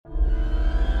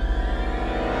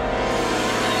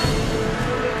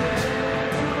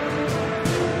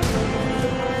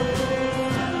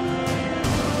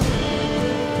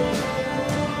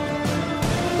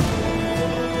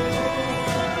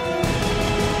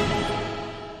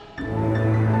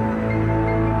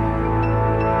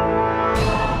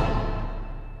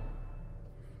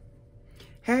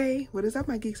is up,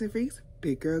 my geeks and freaks?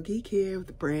 Big Girl Geek here with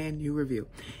a brand new review.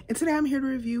 And today I'm here to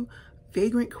review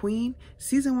Vagrant Queen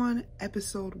Season 1,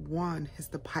 Episode 1. It's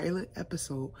the pilot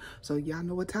episode. So y'all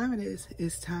know what time it is.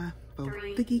 It's time for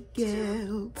the Geek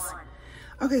Outs.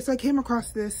 Okay, so I came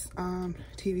across this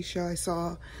TV show. I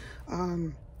saw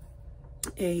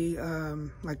a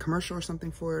like commercial or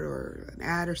something for it, or an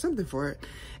ad or something for it,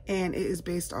 and it is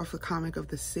based off the comic of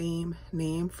the same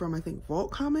name from, I think,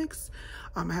 Vault Comics.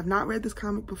 I have not read this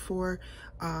comic before,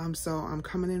 so I'm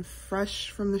coming in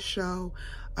fresh from the show,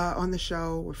 on the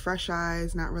show with fresh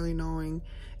eyes, not really knowing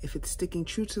if it's sticking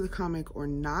true to the comic or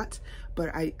not.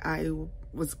 But I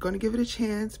was going to give it a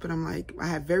chance, but I'm like, I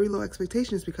have very low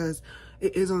expectations because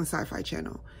it is on the Sci-Fi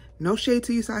Channel. No shade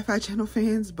to you Sci-Fi Channel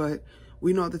fans, but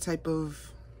we know the type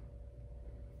of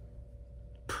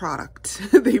product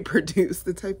they produce,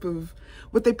 the type of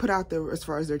what they put out there as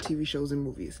far as their TV shows and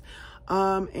movies.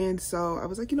 And so I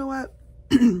was like, you know what?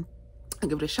 I'll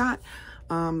give it a shot.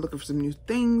 Looking for some new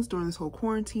things during this whole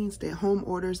quarantine, stay-at-home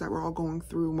orders that we're all going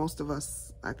through. Most of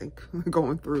us, I think,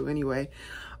 going through anyway.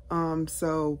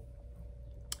 So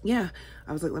yeah,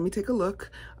 I was like, let me take a look.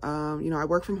 You know, I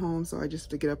work from home, so I just have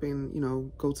to get up and, you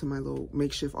know, go to my little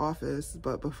makeshift office.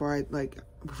 But before I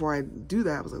do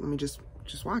that, I was like, let me just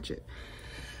watch it.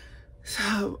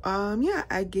 So yeah,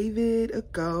 I gave it a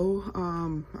go.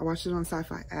 I watched it on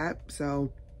Sci-Fi app.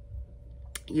 So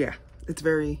yeah, it's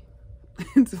very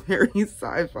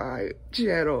Sci-Fi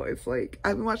Channel. It's like, I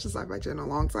haven't watched the Sci-Fi Channel in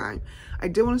a long time. I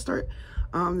did want to start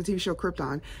the TV show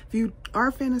Krypton. If you are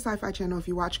a fan of Sci-Fi Channel, if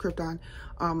you watch Krypton,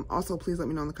 also please let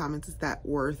me know in the comments, is that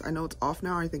worth, I know it's off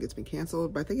now, I think it's been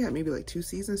canceled, but I think it had maybe like 2 or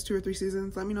 3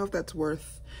 seasons. Let me know if that's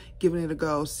worth giving it a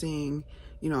go, seeing,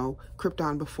 you know,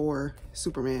 Krypton before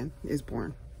Superman is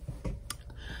born.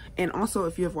 And also,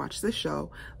 if you have watched this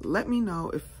show, let me know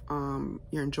if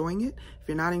you're enjoying it. If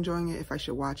you're not enjoying it, if I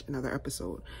should watch another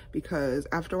episode. Because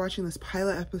after watching this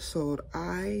pilot episode,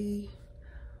 I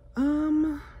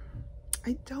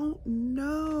don't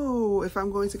know if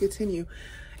I'm going to continue.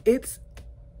 It's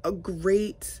a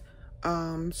great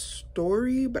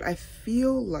story, but I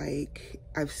feel like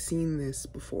I've seen this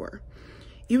before.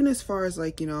 Even as far as,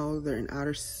 like, you know, they're in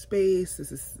outer space.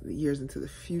 This is years into the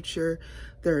future.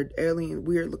 There are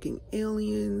weird looking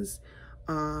aliens.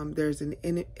 There's an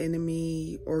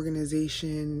enemy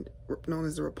organization known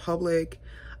as the Republic.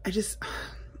 I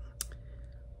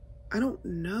don't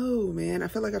know, man. I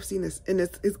feel like I've seen this, and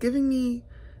it's giving me,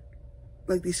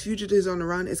 like, these fugitives on the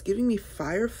run. It's giving me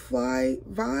Firefly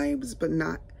vibes, but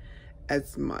not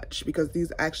as much, because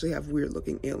these actually have weird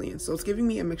looking aliens. So it's giving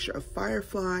me a mixture of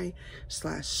Firefly /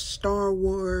 Star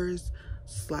Wars /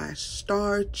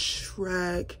 Star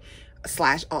Trek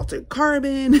 / Altered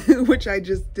Carbon, which I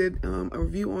just did a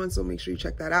review on, so make sure you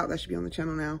check that out. That should be on the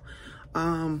channel now.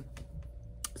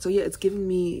 So yeah, it's giving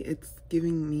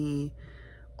me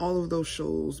all of those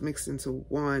shows mixed into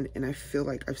one, and I feel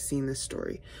like I've seen this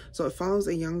story. So it follows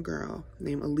a young girl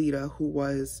named Alita,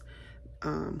 who's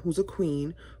a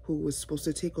queen, who was supposed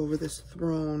to take over this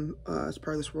throne as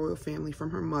part of this royal family from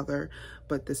her mother,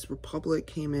 but this republic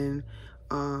came in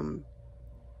and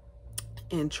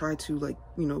tried to, like,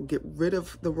 you know, get rid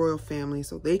of the royal family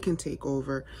so they can take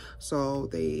over. So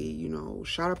they, you know,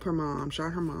 shot her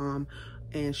mom,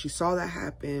 and she saw that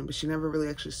happen, but she never really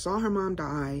actually saw her mom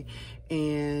die.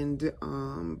 And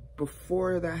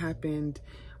before that happened,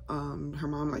 her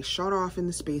mom, like, shot off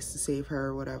into space to save her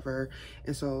or whatever.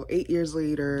 And so 8 years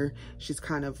later, she's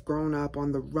kind of grown up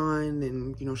on the run,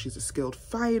 and, you know, she's a skilled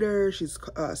fighter, she's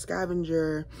a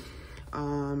scavenger,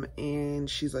 and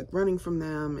she's, like, running from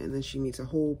them. And then she meets a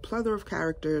whole plethora of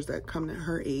characters that come to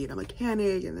her aid, a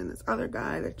mechanic, and then this other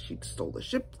guy that she stole the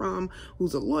ship from,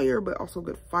 who's a lawyer but also a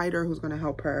good fighter, who's going to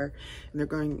help her.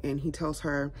 And he tells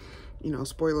her, you know,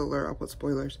 spoiler alert, I'll put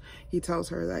spoilers, he tells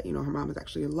her that, you know, her mom is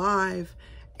actually alive.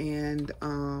 And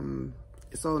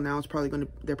so now it's probably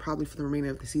they're probably for the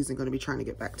remainder of the season going to be trying to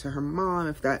get back to her mom,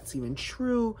 if that's even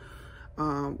true.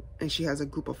 And she has a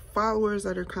group of followers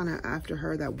that are kind of after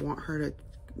her, that want her to,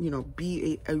 you know,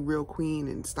 be a real queen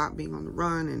and stop being on the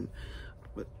run and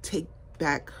take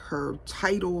back her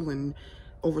title and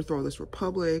overthrow this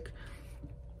republic.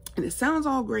 And it sounds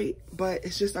all great, but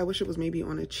it's just, I wish it was maybe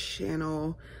on a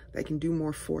channel that can do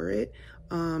more for it.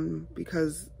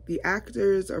 Because the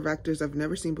actors are actors I've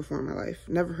never seen before in my life.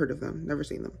 Never heard of them, never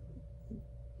seen them.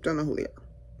 Don't know who they are.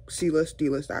 C-list,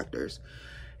 D-list actors.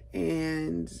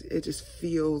 And it just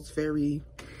feels very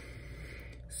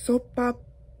soap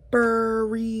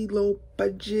opera-y, low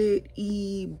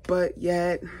budget-y, but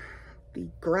yet the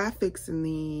graphics and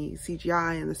the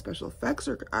CGI and the special effects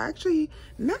are actually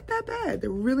not that bad. They're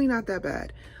really not that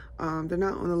bad. They're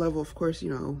not on the level, of course,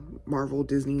 you know, Marvel,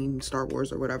 Disney, Star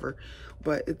Wars or whatever,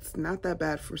 but it's not that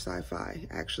bad for sci-fi.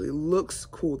 Actually, it looks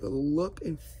cool. The look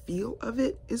and feel of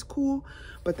it is cool,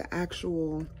 but the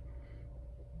actual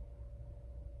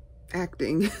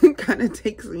acting kind of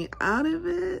takes me out of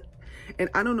it. And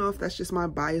I don't know if that's just my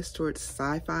bias towards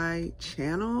sci-fi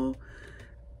channel.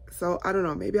 So I don't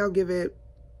know, maybe I'll give it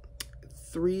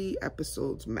 3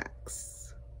 episodes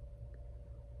max,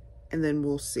 and then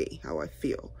we'll see how I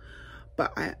feel.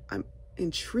 But I'm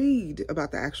intrigued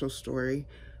about the actual story.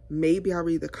 Maybe I'll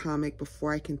read the comic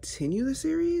before I continue the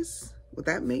series. Would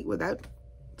that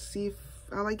see if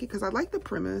I like it? Because I like the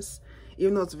premise,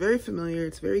 even though it's very familiar,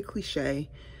 it's very cliche.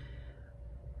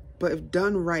 But if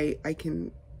done right, I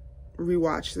can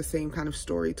rewatch the same kind of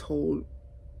story told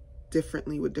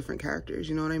differently with different characters,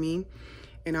 you know what I mean?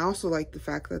 And I also like the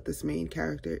fact that this main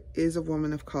character is a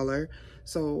woman of color,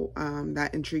 so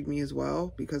that intrigued me as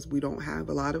well, because we don't have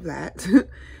a lot of that.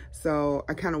 So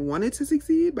I kind of wanted to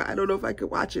succeed, but I don't know if I could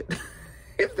watch it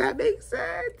if that makes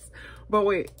sense. But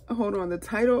wait, hold on, the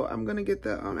title, I'm gonna get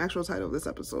the actual title of this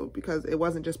episode, because it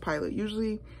wasn't just pilot.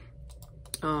 Usually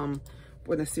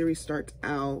when a series starts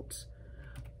out,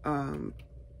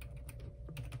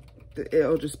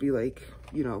 it'll just be like,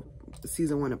 you know,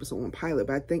 season 1 episode 1 pilot,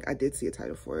 but I think I did see a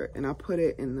title for it, and I'll put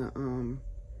it in the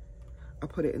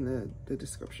the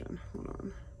description. Hold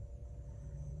on,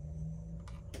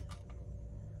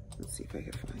 let's see if I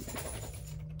can find it.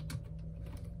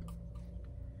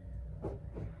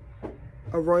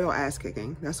 A royal ass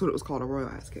kicking. That's what it was called, a royal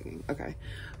ass kicking. Okay,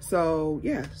 so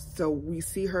yeah, so we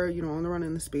see her, you know, on the run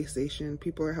in the space station.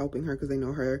 People are helping her because they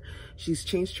know her. She's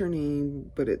changed her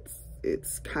name, but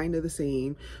it's kind of the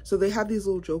same. So they have these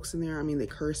little jokes in there. I mean, they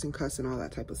curse and cuss and all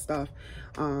that type of stuff.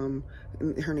 And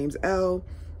her name's Elle,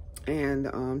 and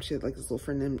she had like this little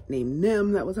friend named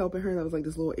Nim that was helping her. That was like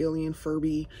this little alien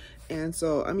Furby. And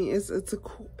so I mean,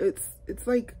 it's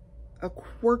like a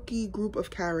quirky group of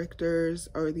characters,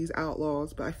 or these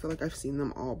outlaws, but I feel like I've seen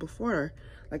them all before.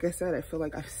 Like I said, I feel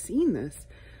like I've seen this.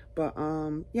 But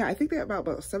yeah, I think that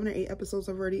about 7 or 8 episodes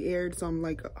have already aired, so I'm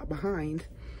like behind.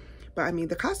 But I mean,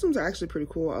 the costumes are actually pretty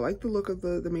cool. I like the look of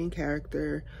the main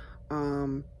character.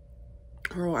 Her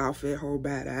whole outfit, her whole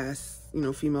badass, you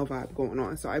know, female vibe going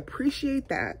on. So I appreciate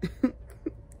that.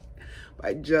 But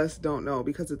I just don't know,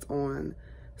 because it's on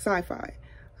Sci-Fi.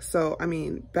 So, I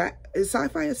mean,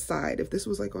 Sci-Fi aside, if this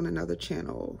was like on another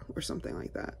channel or something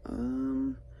like that,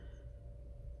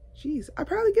 geez, I'd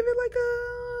probably give it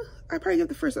I'd probably give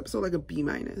the first episode like a B-.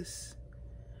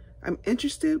 I'm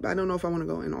interested, but I don't know if I want to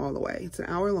go in all the way. It's an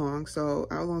hour long, so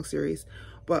hour-long series.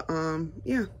 But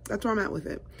yeah, that's where I'm at with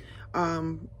it.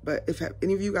 But if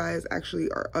any of you guys actually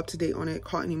are up to date on it,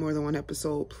 caught any more than 1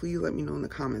 episode, please let me know in the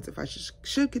comments if I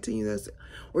should continue this.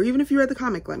 Or even if you read the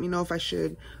comic, let me know if I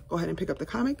should go ahead and pick up the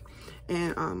comic.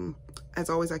 And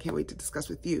as always, I can't wait to discuss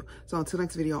with you. So until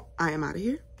next video, I am out of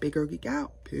here. Big Girl Geek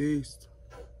out. Peace.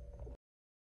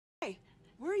 Hey,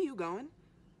 where are you going?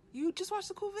 You just watched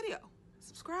a cool video.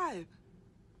 Subscribe.